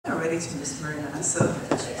already to Miss Smyrna, so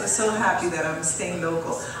I'm so happy that I'm staying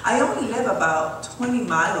local. I only live about 20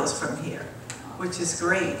 miles from here, which is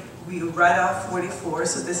great. We're right off 44,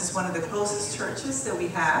 so this is one of the closest churches that we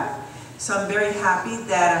have. So I'm very happy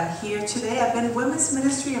that I'm here today. I've been Women's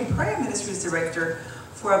Ministry and Prayer Ministries Director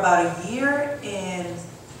for about a year and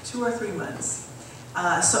 2 or 3 months.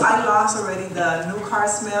 So I lost already the new car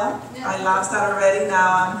smell. I lost that already.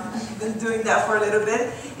 Now I've been doing that for a little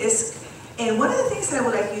bit. And one of the things that I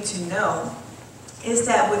would like you to know is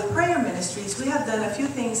that with prayer ministries, we have done a few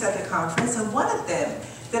things at the conference, and one of them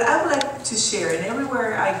that I would like to share, and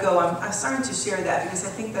everywhere I go, I'm starting to share that because I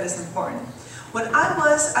think that is important. When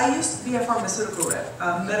I used to be a pharmaceutical rep,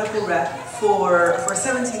 a medical rep for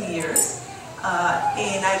 17 years,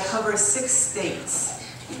 and I covered 6 states.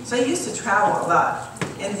 So I used to travel a lot,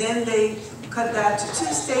 and then they cut that to 2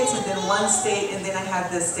 states, and then 1 state, and then I had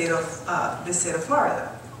the state of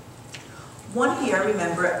Florida. One year, I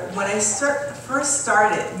remember, when I first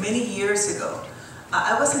started many years ago,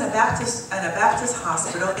 I was in a Baptist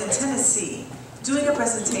hospital in Tennessee doing a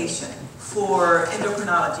presentation for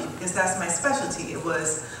endocrinology, because that's my specialty. It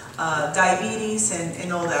was diabetes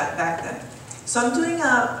and all that back then. So I'm doing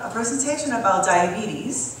a presentation about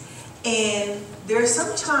diabetes, and there are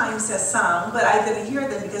some chimes that sound, but I didn't hear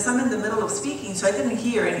them because I'm in the middle of speaking, so I didn't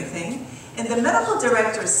hear anything. And the medical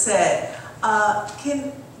director said,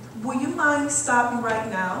 will you mind stopping right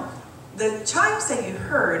now? The chimes that you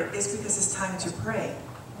heard is because it's time to pray.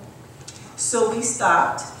 So we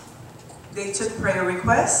stopped. They took prayer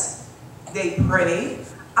requests. They prayed.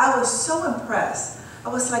 I was so impressed. I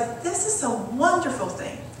was like, this is a wonderful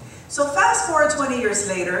thing. So fast forward 20 years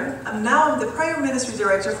later, I'm the prayer ministry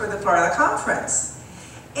director for the Florida Conference.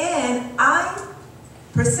 And I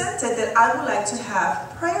presented that I would like to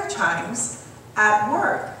have prayer chimes at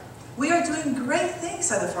work. We are doing great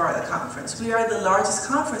things at the Florida Conference. We are the largest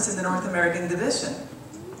conference in the North American division.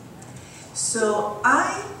 So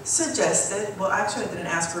I suggested, well, actually I didn't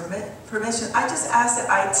ask for permission. I just asked the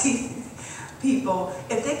IT people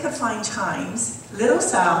if they could find chimes, little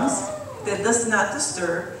sounds that does not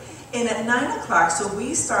disturb. And at 9 o'clock, so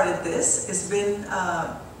we started this. It's been,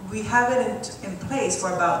 we have it in place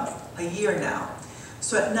for about a year now.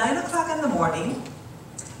 So at 9 o'clock in the morning,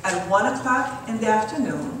 at 1 o'clock in the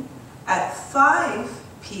afternoon, at 5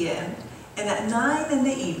 p.m., and at 9 in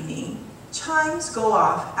the evening, chimes go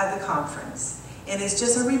off at the conference. And it's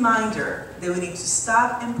just a reminder that we need to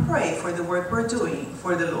stop and pray for the work we're doing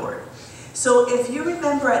for the Lord. So if you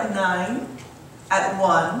remember at 9, at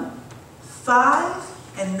 1, 5,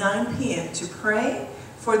 and 9 p.m. to pray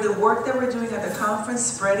for the work that we're doing at the conference,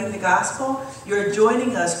 spreading the gospel, you're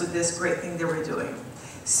joining us with this great thing that we're doing.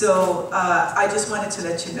 So I just wanted to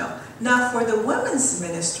let you know. Now for the women's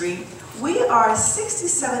ministry, we are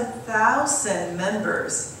 67,000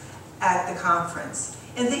 members at the conference.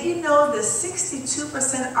 And did you know that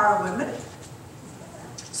 62% are women?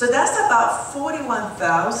 So that's about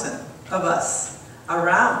 41,000 of us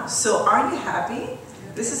around. So aren't you happy?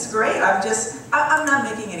 This is great. I'm not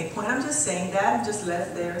making any point. I'm just saying that and just let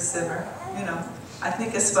it there simmer. You know, I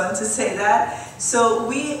think it's fun to say that. So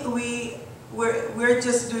we're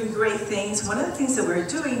just doing great things. One of the things that we're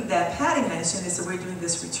doing that Patty mentioned is that we're doing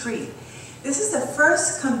this retreat. This is the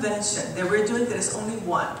first convention that we're doing that is only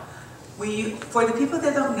one. For the people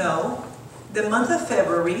that don't know, the month of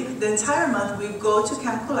February, the entire month, we go to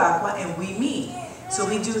Camp Culagua and we meet. So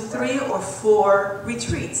we do 3 or 4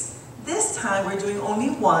 retreats. This time we're doing only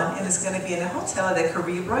one, and it's going to be in a hotel at the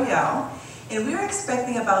Caribe Royale. And we're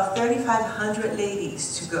expecting about 3,500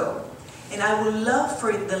 ladies to go. And I would love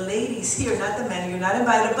for the ladies here, not the men, you're not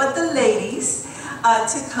invited, but the ladies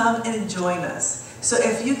to come and join us. So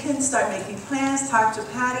if you can start making plans, talk to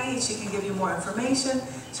Patty, she can give you more information,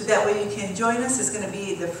 so that way you can join us. It's going to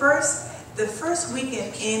be the first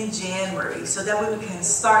weekend in January, so that way we can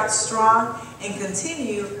start strong and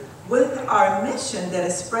continue with our mission that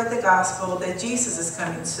is spread the gospel that Jesus is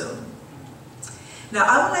coming soon. Now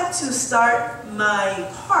I would like to start my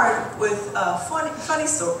part with a funny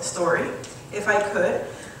story, if I could.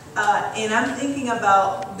 And I'm thinking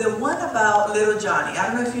about the one about little Johnny. I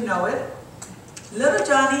don't know if you know it. Little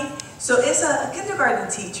Johnny, so it's a kindergarten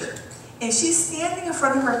teacher. And she's standing in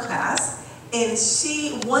front of her class, and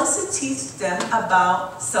she wants to teach them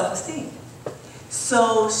about self-esteem.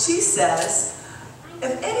 So she says,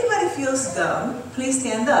 if anybody feels dumb, please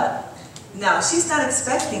stand up. Now, she's not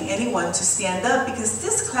expecting anyone to stand up because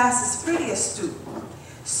this class is pretty astute.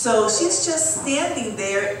 So she's just standing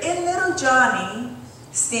there, and little Johnny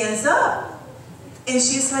stands up. And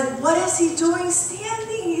she's like, what is he doing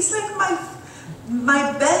standing? He's like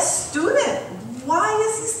my best student. why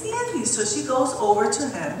is he standing? So she goes over to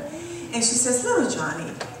him and she says, little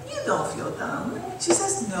Johnny, you don't feel dumb. She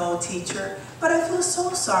says, no, teacher, but I feel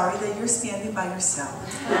so sorry that you're standing by yourself.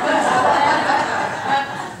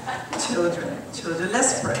 Children,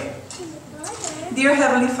 let's pray. Dear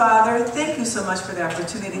Heavenly Father, thank you so much for the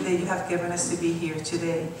opportunity that you have given us to be here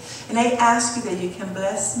today. And I ask you that you can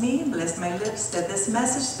bless me, bless my lips, that this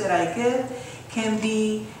message that I give can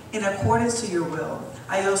be in accordance to your will.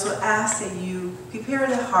 I also ask that you prepare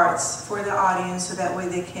the hearts for the audience so that way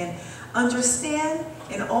they can understand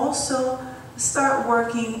and also start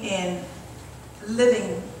working in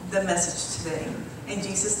living the message today. In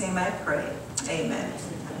Jesus' name I pray. Amen.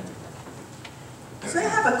 So I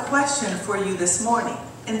have a question for you this morning.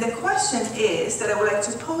 And the question is, that I would like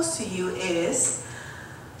to pose to you is,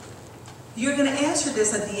 you're going to answer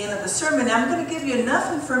this at the end of the sermon. I'm going to give you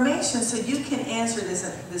enough information so you can answer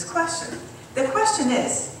this question. The question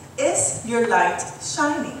is your light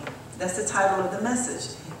shining? That's the title of the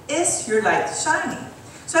message. Is your light shining?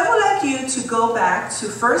 So I would like you to go back to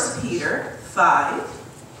 1 Peter 5.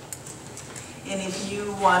 And if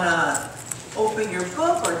you want to open your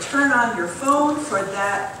book or turn on your phone for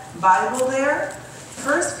that Bible there,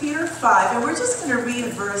 1 Peter 5, and we're just going to read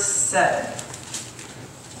verse 7.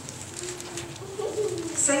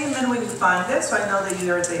 Say amen when you find it, so I know that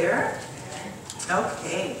you're there.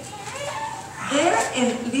 Okay. There,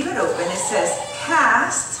 and leave it open, it says,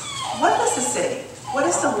 cast, what does it say? What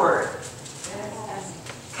is the word?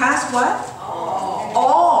 Cast what?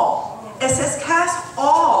 All. It says cast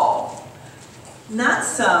all. Not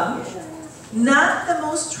some, not the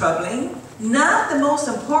most troubling, not the most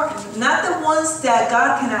important, not the ones that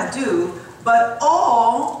God cannot do, but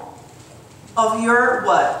all of your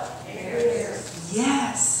what? Cares.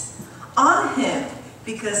 Yes, on him,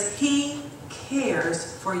 because he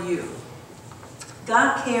cares for you.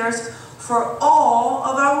 God cares for all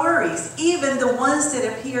of our worries, even the ones that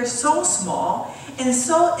appear so small and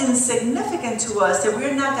so insignificant to us that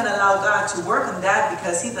we're not going to allow God to work on that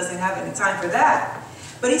because he doesn't have any time for that.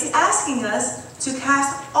 But he's asking us to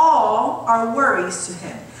cast all our worries to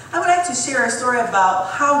him. I would like to share a story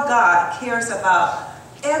about how God cares about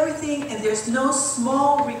everything, and there's no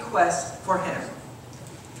small request for him.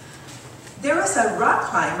 There was a rock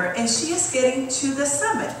climber, and she is getting to the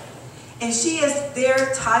summit. And she is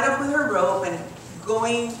there tied up with her rope and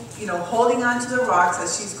going, holding on to the rocks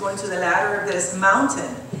as she's going to the ladder of this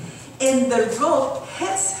mountain. And the rope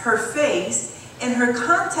hits her face, and her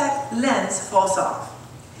contact lens falls off.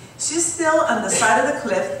 She's still on the side of the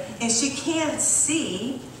cliff, and she can't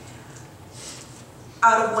see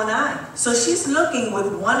out of one eye. So she's looking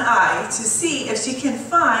with one eye to see if she can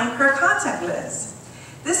find her contact lens.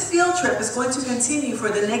 This field trip is going to continue for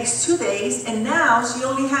the next 2 days, and now she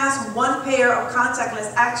only has one pair of contact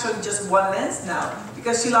lenses, actually just one lens now,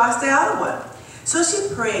 because she lost the other one. So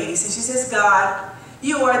she prays, and she says, God,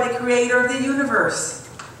 you are the creator of the universe.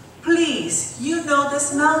 Please, you know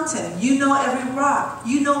this mountain. You know every rock.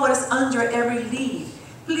 You know what is under every leaf.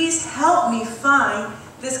 Please help me find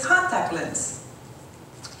this contact lens.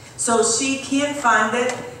 So she can't find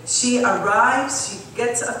it. She arrives. She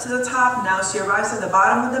gets up to the top. Now she arrives at the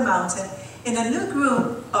bottom of the mountain. And a new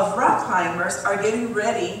group of rock climbers are getting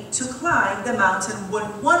ready to climb the mountain when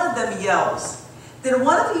one of them yells, did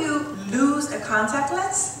one of you lose a contact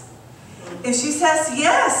lens? And she says,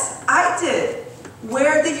 yes, I did.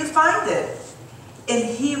 Where did you find it? And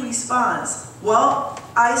he responds, well,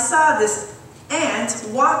 I saw this ant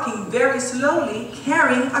walking very slowly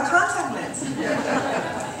carrying a contact lens.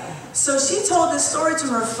 So she told this story to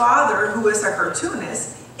her father, who is a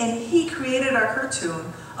cartoonist, and he created a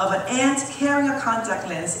cartoon of an ant carrying a contact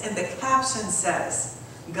lens, and the caption says,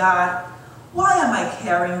 God, why am I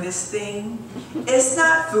carrying this thing? It's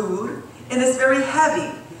not food, and it's very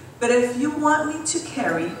heavy, but if you want me to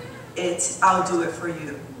carry it, I'll do it for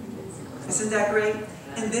you. Isn't that great?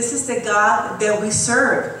 And this is the God that we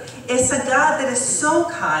serve. It's a God that is so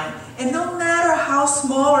kind, and no matter how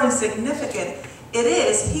small or insignificant it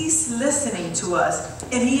is, he's listening to us,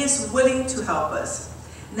 and he is willing to help us.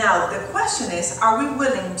 Now, the question is, are we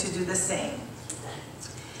willing to do the same?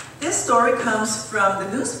 This story comes from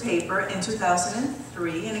the newspaper in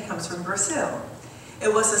 2003, and it comes from Brazil.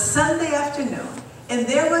 It was a Sunday afternoon, and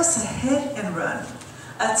there was a hit and run.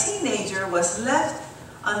 A teenager was left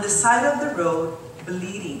on the side of the road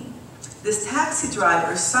bleeding. This taxi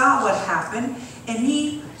driver saw what happened, and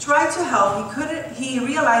he tried to help. He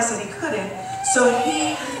realized that he couldn't, so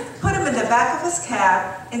he put him in the back of his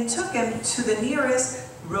cab and took him to the nearest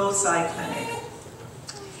roadside clinic.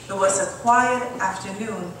 It was a quiet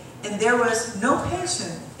afternoon, and there was no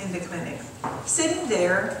patient in the clinic. Sitting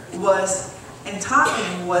there was And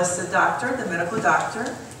talking was the doctor, the medical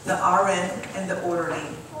doctor, the RN, and the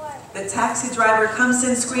orderly. The taxi driver comes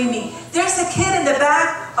in screaming, "There's a kid in the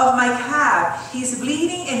back of my cab. He's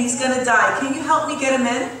bleeding and he's going to die. Can you help me get him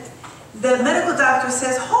in?" The medical doctor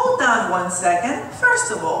says, "Hold on one second.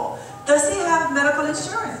 First of all, does he have medical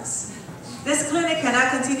insurance? This clinic cannot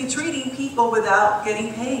continue treating people without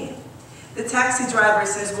getting paid." The taxi driver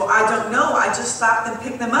says, "Well, I don't know. I just stopped and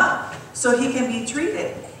picked him up so he can be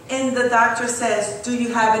treated." And the doctor says, "Do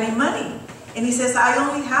you have any money?" And he says, "I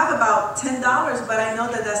only have about $10, but I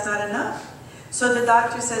know that that's not enough." So the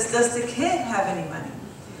doctor says, "Does the kid have any money?"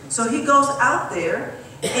 So he goes out there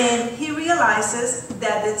and he realizes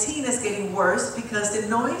that the teen is getting worse because the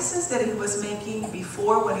noises that he was making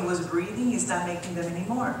before when he was breathing, he's not making them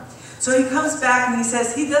anymore. So he comes back and he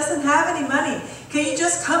says, "He doesn't have any money. Can you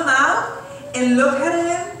just come out and look at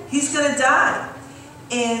him? He's going to die."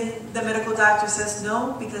 And the medical doctor says,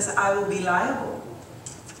 "No, because I will be liable."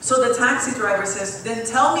 So the taxi driver says, "Then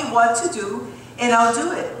tell me what to do and I'll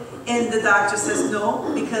do it." And the doctor says,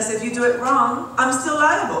 "No, because if you do it wrong, I'm still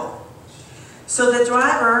liable." So the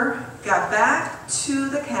driver got back to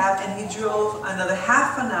the cab and he drove another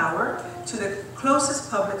half an hour to the closest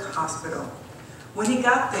public hospital. When he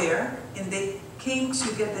got there and they came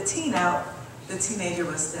to get the teen out, the teenager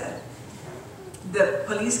was dead. The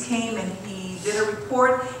police came and he did a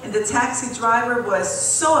report, and the taxi driver was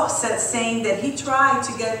so upset, saying that he tried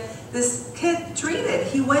to get this kid treated.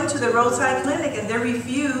 He went to the roadside clinic and they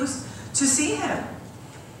refused to see him.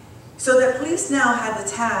 So the police now had the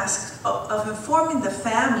task of informing the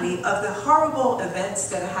family of the horrible events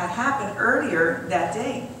that had happened earlier that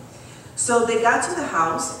day. So they got to the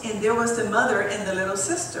house and there was the mother and the little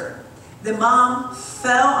sister. The mom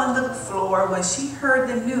fell on the floor when she heard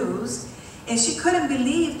the news, and she couldn't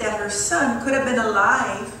believe that her son could have been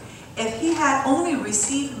alive if he had only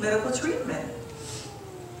received medical treatment.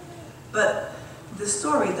 But the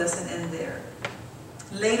story doesn't end there.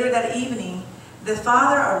 Later that evening, the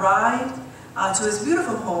father arrived to his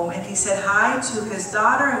beautiful home and he said hi to his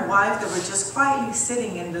daughter and wife that were just quietly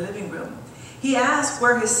sitting in the living room. He asked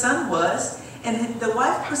where his son was, and the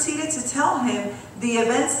wife proceeded to tell him the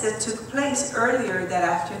events that took place earlier that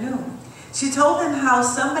afternoon. She told him how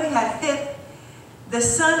somebody had hit the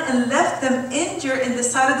son and left them injured in the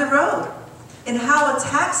side of the road, and how a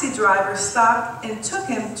taxi driver stopped and took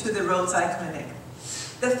him to the roadside clinic.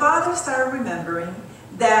 The father started remembering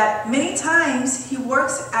that many times he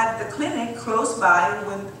works at the clinic close by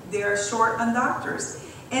when they are short on doctors.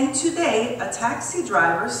 And today, a taxi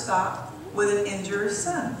driver stopped with an injured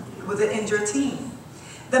son, with an injured teen.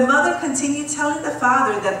 The mother continued telling the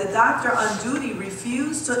father that the doctor on duty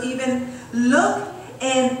refused to even look,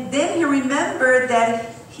 and then he remembered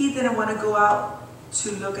that he didn't want to go out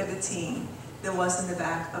to look at the teen that was in the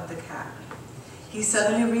back of the cab. He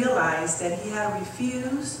suddenly realized that he had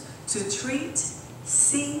refused to treat,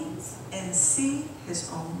 see, and see his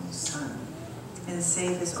own son, and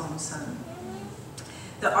save his own son.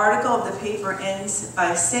 The article of the paper ends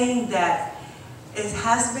by saying that it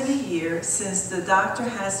has been a year since the doctor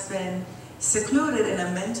has been secluded in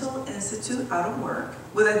a mental institute out of work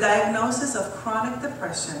with a diagnosis of chronic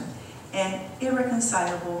depression and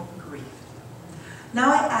irreconcilable grief.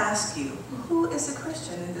 Now I ask you, who is a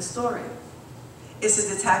Christian in this story? Is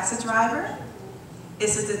it the taxi driver?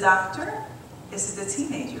 Is it the doctor? Is it the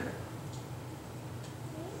teenager?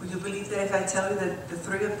 Would you believe that if I tell you that the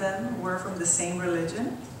three of them were from the same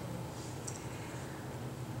religion?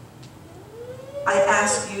 I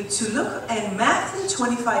ask you to look in Matthew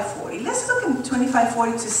 25:40. Let's look in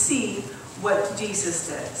 25:40 to see what Jesus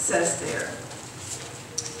says there.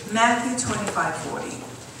 Matthew 25:40.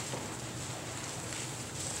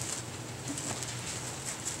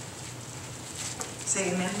 Say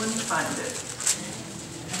amen when you find it.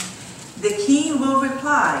 The king will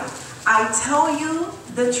reply, "I tell you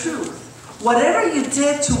the truth. Whatever you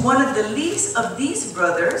did to one of the least of these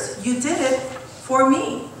brothers, you did it for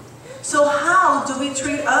me." So how do we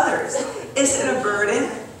treat others? Is it a burden?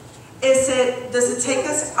 Does it take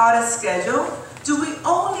us out of schedule? Do we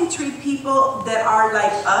only treat people that are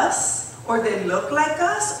like us, or they look like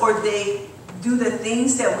us, or they do the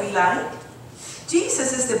things that we like?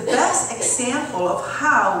 Jesus is the best example of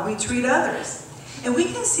how we treat others. And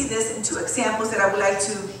we can see this in two examples that I would like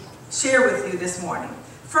to share with you this morning.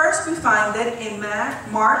 First, we find it in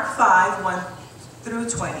Mark 5, 1 through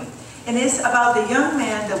 20. And it's about the young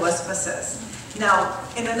man that was possessed. Now,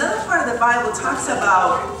 in another part of the Bible, it talks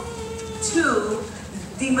about two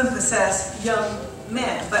demon-possessed young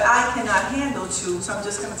men, but I cannot handle two, so I'm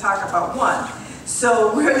just going to talk about one.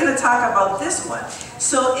 So we're going to talk about this one.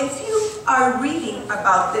 So if you are reading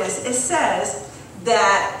about this, it says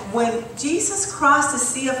that when Jesus crossed the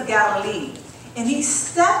Sea of Galilee and he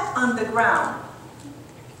stepped on the ground,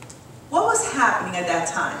 what was happening at that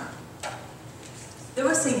time? There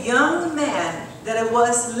was a young man that it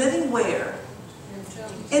was living where?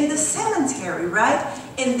 In the cemetery, right?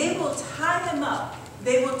 And they will tie him up.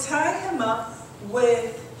 They will tie him up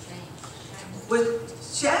with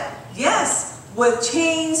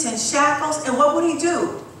chains and shackles. And what would he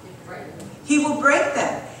do? He will break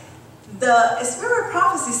them. The spirit of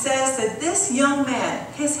prophecy says that this young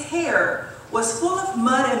man, his hair was full of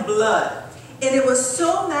mud and blood. And it was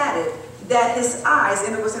so matted that his eyes,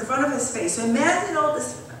 and it was in front of his face. So imagine all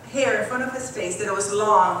this hair in front of his face, that it was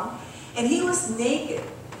long. And he was naked.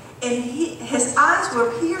 And his eyes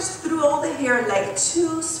were pierced through all the hair like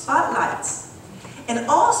 2 spotlights. And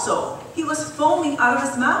also, he was foaming out of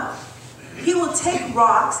his mouth. He will take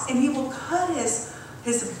rocks and he will cut his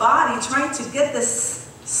body trying to get this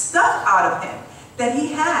stuff out of him that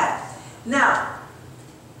he had. Now,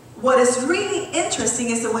 what is really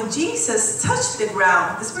interesting is that when Jesus touched the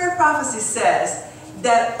ground, the spirit of prophecy says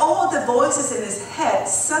that all the voices in his head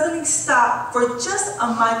suddenly stopped for just a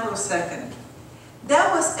microsecond.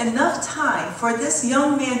 That was enough time for this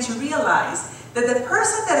young man to realize that the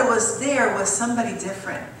person that was there was somebody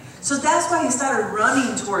different. So that's why he started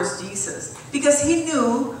running towards Jesus, because he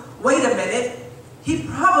knew, wait a minute, he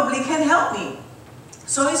probably can help me.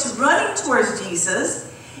 So he's running towards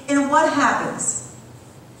Jesus, and what happens?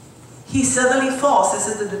 He suddenly falls. It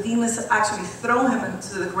says that the demons actually throw him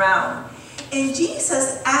into the ground. And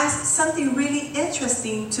Jesus asked something really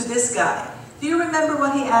interesting to this guy. Do you remember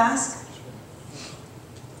what he asked?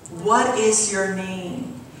 What is your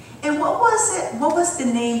name? And what was it? What was the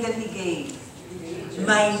name that he gave?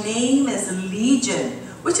 My name is Legion,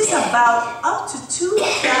 which is about up to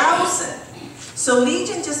 2,000. So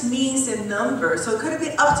Legion just means a number. So it could have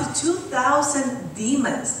been up to 2,000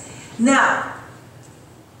 demons. Now,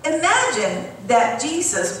 imagine that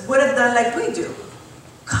Jesus would have done like we do.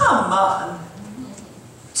 Come on.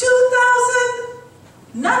 2,000?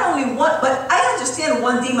 Not only one, but I understand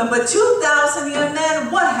one demon, but 2,000 young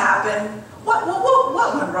men, what happened? What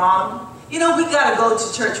went wrong? You know, we got to go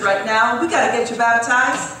to church right now. We got to get you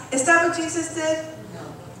baptized. Is that what Jesus did?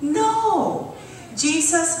 No.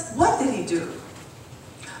 Jesus, what did he do?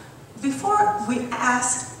 Before we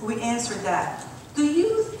answer that, do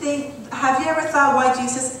you think, have you ever thought why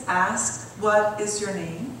Jesus asked, what is your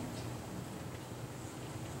name?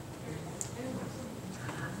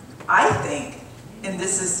 I think, and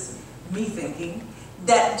this is me thinking,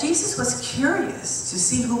 that Jesus was curious to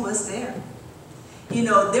see who was there. You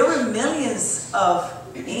know, there were millions of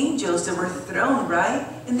angels that were thrown, right?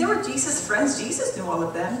 And they were Jesus' friends. Jesus knew all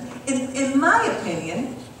of them. In my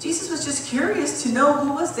opinion, Jesus was just curious to know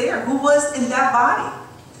who was there, who was in that body.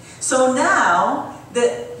 So now,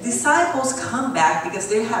 the disciples come back because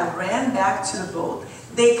they had ran back to the boat.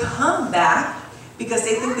 They come back because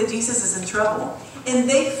they think that Jesus is in trouble. And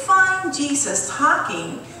they find Jesus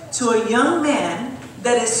talking to a young man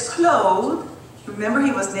that is clothed. Remember,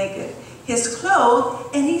 he was naked. He's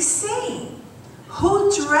clothed, and he's saying,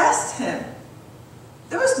 who dressed him?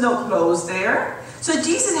 There was no clothes there. So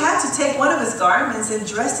Jesus had to take one of his garments and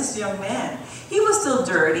dress this young man. He was still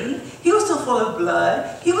dirty. He was still full of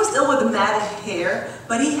blood. He was still with matted hair,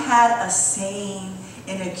 but he had a sane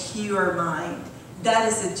and a pure mind. That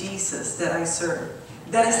is the Jesus that I serve.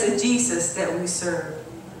 That is the Jesus that we serve.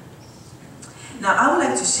 Now, I would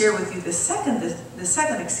like to share with you the second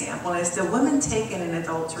example is the woman taken in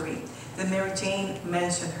adultery that Mary Jane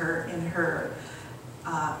mentioned her in her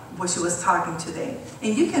what she was talking today.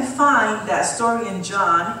 And you can find that story in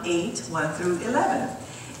John 8, 1 through 11.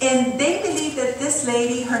 And they believe that this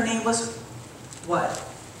lady, her name was what?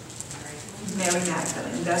 Mary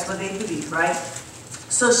Magdalene. That's what they believe, right?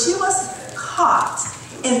 So she was caught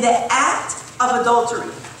in the act of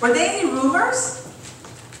adultery. Were there any rumors?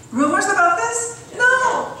 Rumors about this?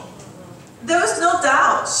 No. There was no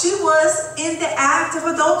doubt. She was in the act of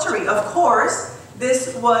adultery. Of course,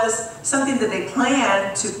 this was something that they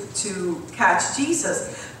planned to catch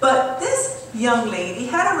Jesus. But this young lady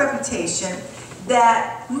had a reputation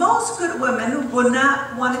that most good women would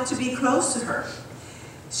not want it to be close to her.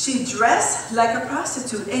 She dressed like a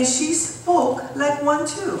prostitute and she spoke like one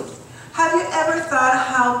too. Have you ever thought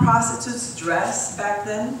how prostitutes dress back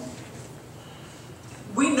then?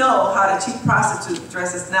 We know how the cheap prostitute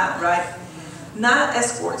dresses now, right? Not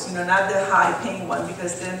escorts, you know, not the high-paying one,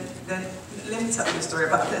 because then let me tell you a story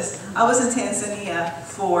about this. I was in Tanzania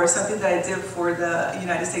for something that I did for the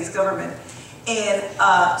United States government. And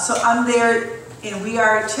so I'm there and we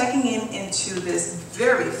are checking into this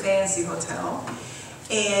very fancy hotel,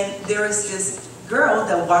 and there is this girl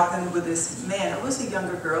that walked in with this man. It was a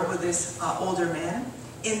younger girl with this older man,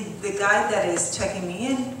 and the guy that is checking me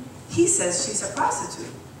in, he says she's a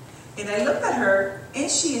prostitute. And I looked at her, and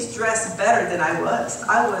she is dressed better than I was.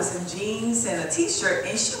 I was in jeans and a t-shirt,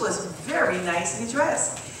 and she was very nicely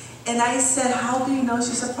dressed. And I said, how do you know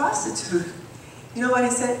she's a prostitute? You know what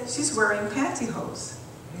he said? She's wearing pantyhose.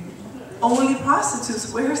 Only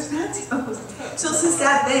prostitutes wear pantyhose. So since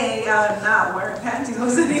that day, I'm not wearing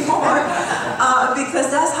pantyhose anymore.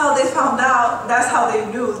 Because that's how they found out, that's how they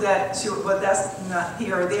knew that she, well, that's not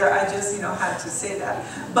here or there. I just, had to say that.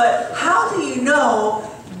 But how do you know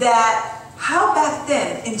that, how back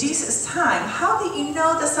then, in Jesus' time, how did you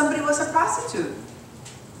know that somebody was a prostitute?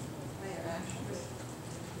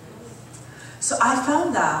 So I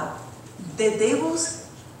found out that they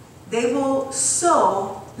will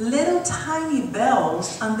sew little tiny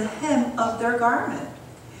bells on the hem of their garment.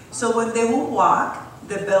 So when they would walk,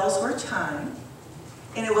 the bells were chimed,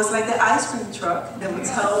 and it was like the ice cream truck that would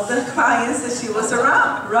tell the clients that she was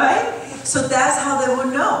around, right? So that's how they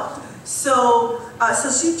would know. So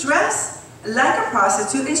she dressed like a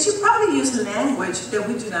prostitute, and she probably used language that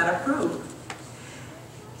we do not approve.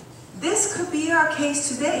 This could be our case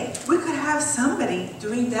today. We could have somebody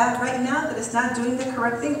doing that right now that is not doing the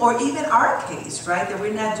correct thing, or even our case, right, that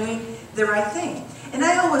we're not doing the right thing. And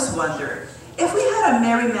I always wonder, if we had a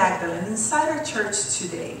Mary Magdalene inside our church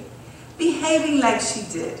today, behaving like she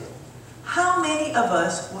did, how many of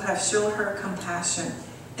us would have shown her compassion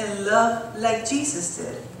and love like Jesus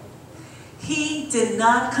did? He did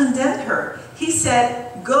not condemn her. He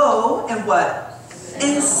said, go and what?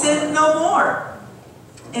 And sin no more.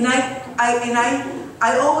 And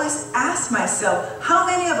I always ask myself, how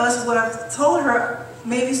many of us would have told her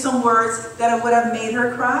maybe some words that would have made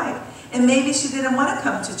her cry? And maybe she didn't want to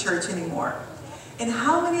come to church anymore. And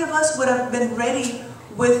how many of us would have been ready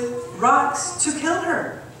with rocks to kill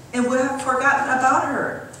her and would have forgotten about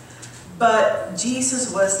her? But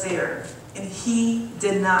Jesus was there, and he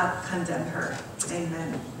did not condemn her.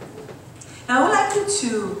 Amen. Now I would like you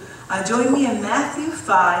to join me in Matthew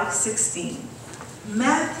 5:16.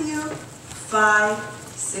 Matthew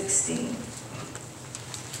 5:16.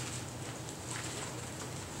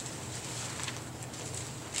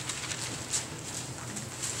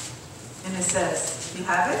 And it says, you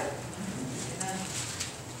have it?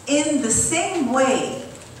 In the same way,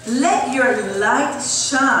 let your light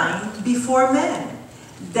shine before men,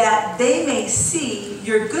 that they may see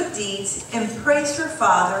your good deeds and praise your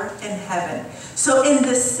Father in heaven. So in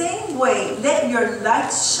the same way, let your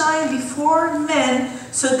light shine before men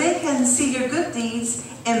so they can see your good deeds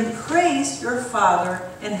and praise your Father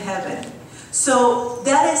in heaven. So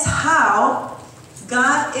that is how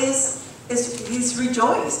God is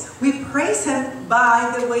rejoiced. We praise him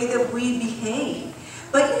by the way that we behave.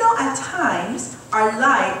 But at times, our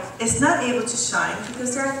light is not able to shine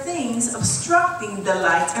because there are things obstructing the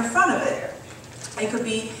light in front of it. It could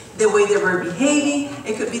be the way that we're behaving,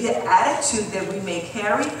 it could be the attitude that we may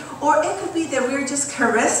carry, or it could be that we're just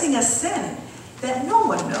caressing a sin that no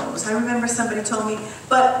one knows. I remember somebody told me,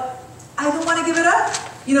 but I don't want to give it up.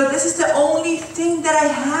 This is the only thing that I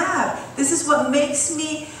have. This is what makes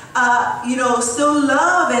me still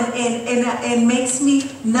love and makes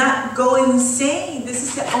me not go insane. This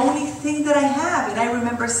is the only thing that I have. And I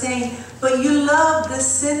remember saying, but you love the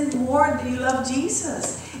sin more than you love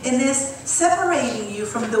Jesus. And it's separating you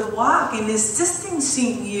from the walk, and it's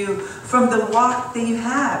distancing you from the walk that you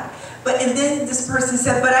have. And then this person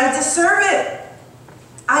said, but I deserve it.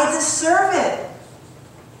 I deserve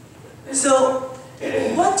it. So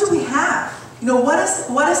what do we have? What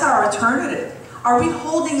is our alternative? Are we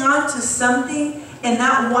holding on to something and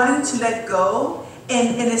not wanting to let go?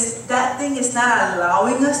 And that thing is not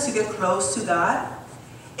allowing us to get close to God?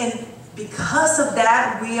 And because of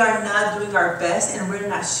that, we are not doing our best and we're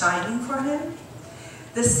not shining for him?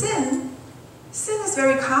 The sin is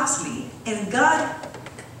very costly. And God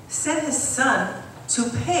sent his son to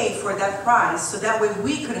pay for that price so that way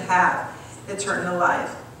we could have eternal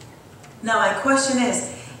life. Now my question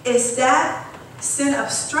is that sin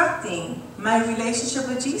obstructing my relationship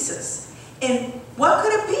with Jesus? And what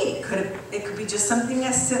could it be? It could be just something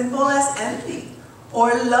as simple as envy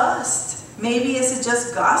or lust. Maybe it's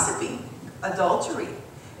just gossiping, adultery.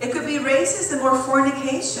 It could be racism or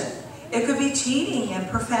fornication. It could be cheating and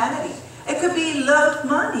profanity. It could be love of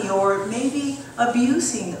money or maybe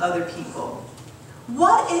abusing other people.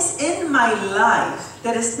 What is in my life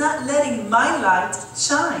that is not letting my light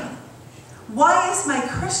shine? Why is my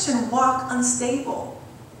Christian walk unstable?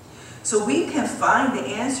 So we can find the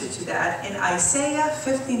answer to that in Isaiah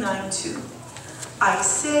 59:2.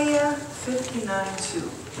 Isaiah 59:2.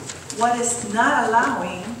 What is not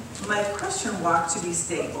allowing my Christian walk to be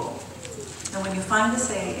stable? And when you find it,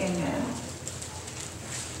 say amen.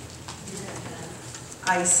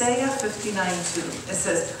 Isaiah 59:2. It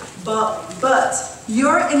says, but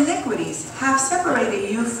your iniquities have separated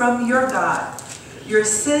you from your God. Your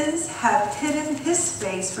sins have hidden his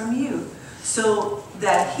face from you, so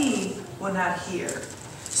that he will not hear.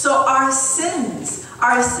 So our sins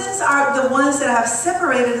are the ones that have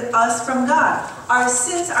separated us from God. Our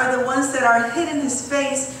sins are the ones that are hidden his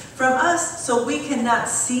face from us, so we cannot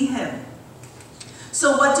see him.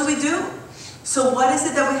 So what do we do? So what is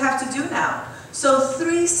it that we have to do now? So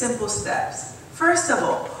 3 simple steps. First of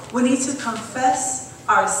all, we need to confess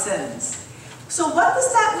our sins. So what does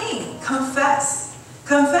that mean? Confess.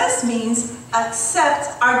 Confess means accept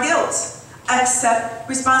our guilt. Accept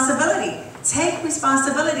responsibility. Take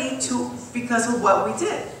responsibility because of what we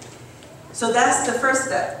did. So that's the first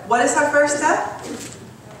step. What is our first step?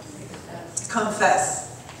 Confess.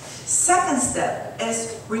 Second step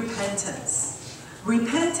is repentance.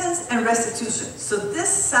 Repentance and restitution. So this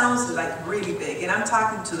sounds like really big, and I'm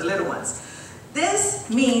talking to the little ones. This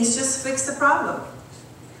means just fix the problem.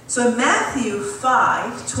 So in Matthew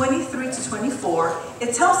 5:23-24,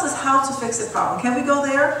 it tells us how to fix the problem. Can we go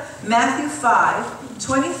there? Matthew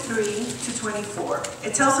 5:23-24.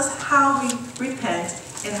 It tells us how we repent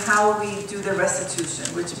and how we do the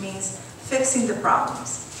restitution, which means fixing the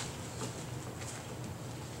problems.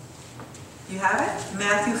 You have it?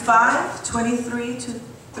 Matthew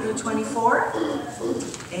 5:23-24.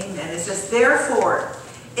 Amen. It says, therefore,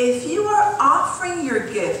 if you are offering your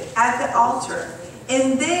gift at the altar,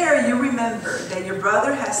 and there you remember that your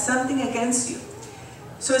brother has something against you.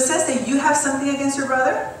 So it says that you have something against your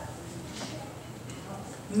brother?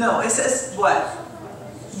 No, it says what?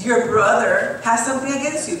 Your brother has something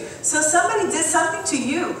against you. So somebody did something to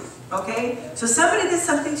you, okay? So somebody did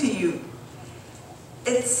something to you.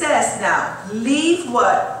 It says now, leave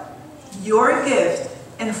what? Your gift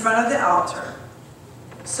in front of the altar.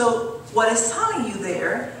 So what it's telling you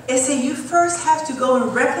there is that you first have to go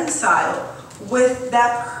and reconcile with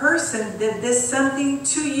that person that did something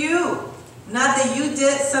to you. Not that you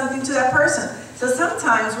did something to that person. So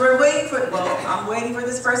sometimes we're waiting for, I'm waiting for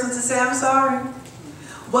this person to say, I'm sorry.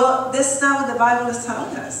 Well, this is not what the Bible is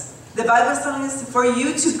telling us. The Bible is telling us for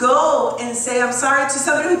you to go and say, I'm sorry to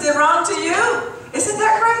somebody who did wrong to you. Isn't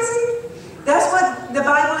that crazy? That's what the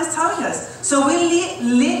Bible is telling us. So we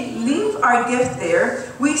leave our gift there.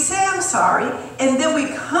 We say, I'm sorry. And then we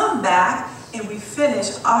come back and we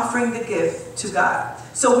finish offering the gift to God.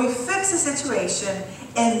 So we fix the situation,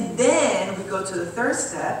 and then we go to the third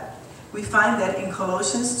step. We find that in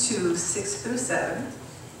Colossians 2:6-7.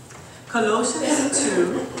 Colossians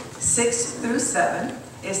 2:6-7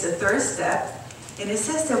 is the third step. And it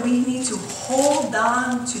says that we need to hold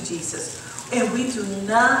on to Jesus. And we do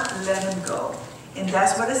not let him go. And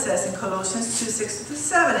that's what it says in Colossians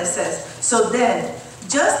 2:6-7. It says, so then,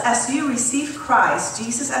 just as you receive Christ,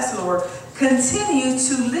 Jesus as Lord, continue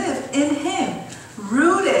to live in him,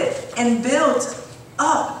 rooted and built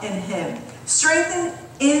up in him, strengthened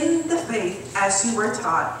in the faith as you were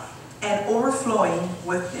taught, and overflowing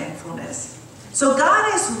with thankfulness. So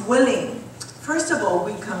God is willing. First of all,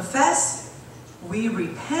 we confess, we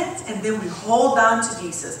repent, and then we hold on to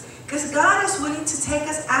Jesus. Because God is willing to take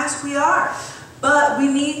us as we are. But we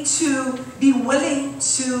need to be willing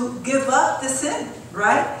to give up the sin,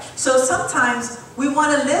 right? So sometimes we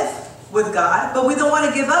want to live with God, but we don't want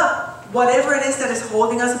to give up whatever it is that is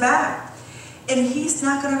holding us back. And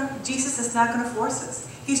Jesus is not going to force us.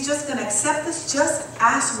 He's just going to accept us just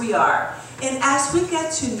as we are. And as we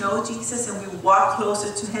get to know Jesus and we walk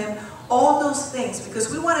closer to him, all those things, because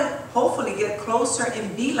we want to hopefully get closer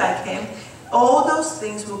and be like him, all those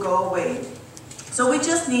things will go away. So we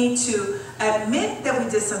just need to admit that we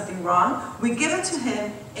did something wrong. We give it to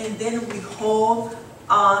him, and then we hold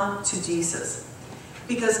on to Jesus.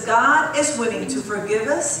 Because God is willing to forgive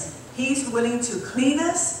us. He's willing to clean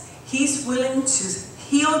us. He's willing to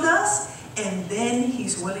heal us. And then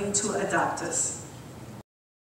he's willing to adopt us.